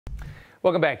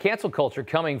Welcome back. Cancel culture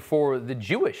coming for the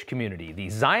Jewish community. The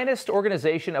Zionist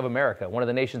Organization of America, one of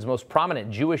the nation's most prominent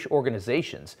Jewish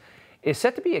organizations, is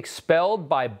set to be expelled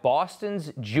by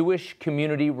Boston's Jewish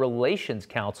Community Relations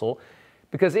Council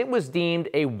because it was deemed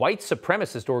a white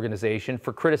supremacist organization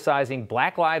for criticizing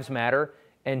Black Lives Matter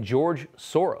and George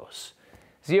Soros.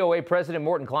 ZOA President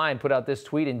Morton Klein put out this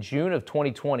tweet in June of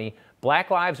 2020. Black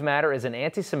Lives Matter is an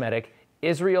anti-Semitic,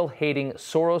 Israel-hating,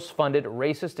 Soros-funded,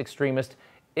 racist, extremist,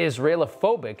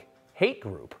 Israelophobic hate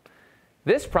group.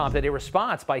 This prompted a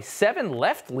response by 7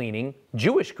 left-leaning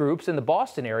Jewish groups in the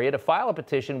Boston area to file a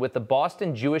petition with the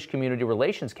Boston Jewish Community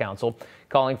Relations Council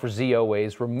calling for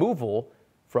ZOA's removal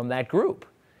from that group.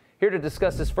 Here to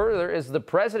discuss this further is the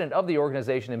president of the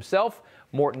organization himself,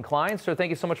 Morton Klein. Sir, thank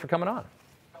you so much for coming on.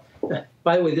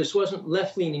 By the way, this wasn't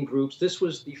left-leaning groups. This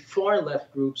was the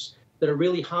far-left groups that are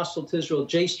really hostile to Israel,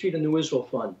 J Street and New Israel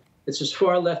Fund. It's as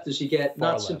far left as you get,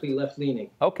 not simply left-leaning.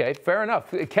 Okay, fair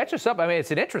enough. Catch us up. I mean, it's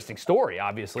an interesting story,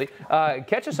 obviously.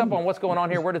 Catch us up on what's going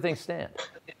on here. Where do things stand?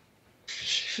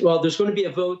 Well, there's going to be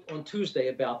a vote on Tuesday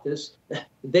about this.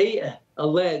 They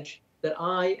allege that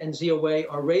I and ZOA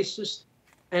are racist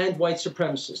and white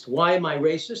supremacist. Why am I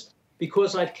racist?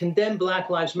 Because I've condemned Black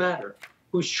Lives Matter,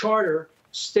 whose charter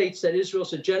states that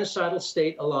Israel's a genocidal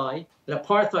state, a lie, an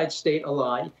apartheid state, a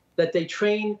lie, that they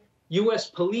train U.S.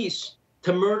 police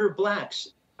to murder blacks,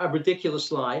 a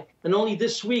ridiculous lie. And only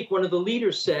this week, one of the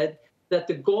leaders said that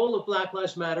the goal of Black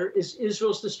Lives Matter is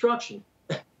Israel's destruction.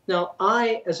 Now,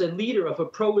 I, as a leader of a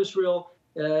pro-Israel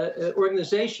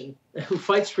organization who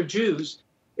fights for Jews,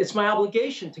 it's my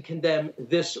obligation to condemn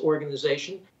this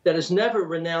organization that has never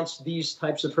renounced these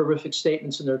types of horrific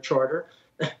statements in their charter.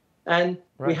 And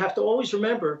we have to always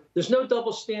remember, there's no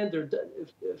double standard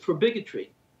for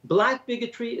bigotry. Black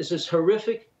bigotry is as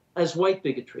horrific as white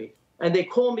bigotry. And they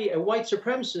call me a white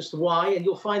supremacist. Why? And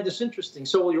you'll find this interesting,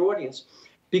 so will your audience.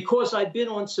 Because I've been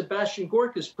on Sebastian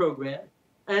Gorka's program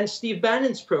and Steve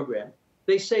Bannon's program.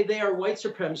 They say they are white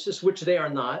supremacists, which they are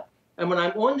not. And when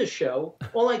I'm on the show,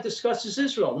 all I discuss is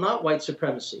Israel, not white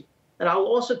supremacy. And I'll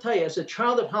also tell you, as a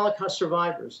child of Holocaust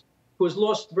survivors who has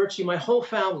lost virtually my whole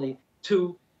family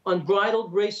to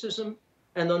unbridled racism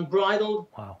and unbridled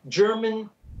German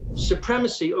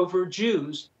supremacy over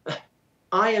Jews,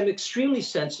 I am extremely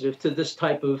sensitive to this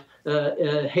type of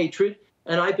hatred,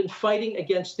 and I've been fighting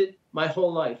against it my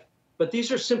whole life. But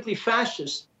these are simply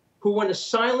fascists who want to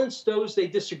silence those they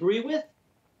disagree with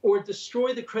or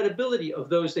destroy the credibility of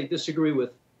those they disagree with.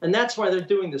 And that's why they're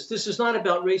doing this. This is not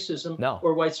about racism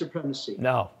or white supremacy.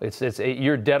 No,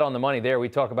 you're dead on the money there. We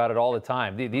talk about it all the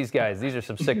time. These guys, these are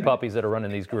some sick puppies that are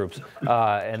running these groups.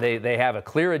 And they have a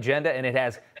clear agenda, and it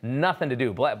has nothing to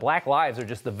do. Black lives are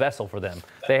just the vessel for them.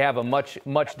 They have a much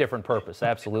different purpose,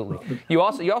 absolutely. You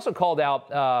also called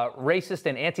out racist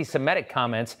and anti-Semitic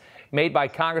comments made by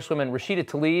Congresswomen Rashida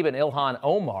Tlaib and Ilhan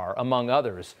Omar, among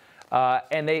others.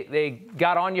 And they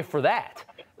got on you for that.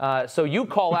 So you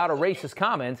call out a racist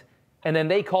comment, and then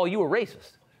they call you a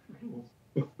racist.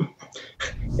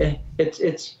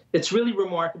 It's really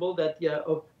remarkable that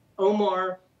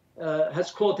Omar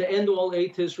has called to end all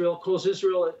aid to Israel, calls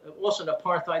Israel also an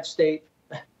apartheid state.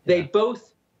 They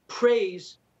both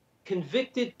praise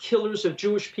convicted killers of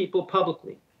Jewish people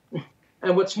publicly.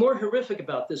 And what's more horrific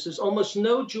about this is almost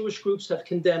no Jewish groups have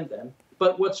condemned them.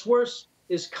 But what's worse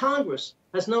is Congress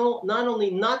has not only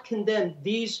not condemned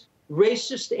these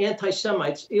racist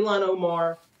anti-Semites, Ilhan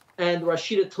Omar and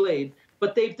Rashida Tlaib,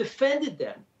 but they've defended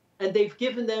them, and they've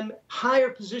given them higher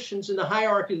positions in the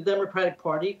hierarchy of the Democratic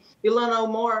Party. Ilhan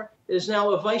Omar is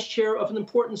now a vice chair of an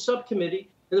important subcommittee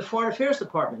in the Foreign Affairs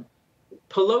Department.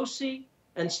 Pelosi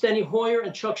and Steny Hoyer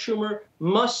and Chuck Schumer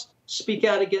must speak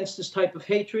out against this type of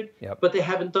hatred, but they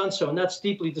haven't done so, and that's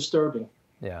deeply disturbing.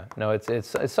 Yeah, no,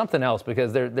 it's something else,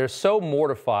 because they're so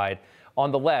mortified. On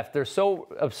the left, they're so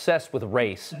obsessed with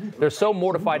race. They're so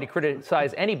mortified to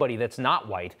criticize anybody that's not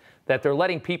white that they're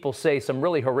letting people say some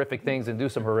really horrific things and do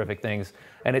some horrific things.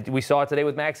 And we saw it today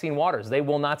with Maxine Waters. They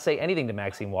will not say anything to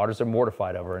Maxine Waters. They're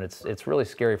mortified of her, and it's really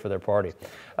scary for their party.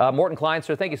 Morton Klein,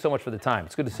 sir, thank you so much for the time.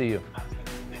 It's good to see you.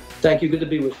 Thank you. Good to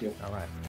be with you. All right.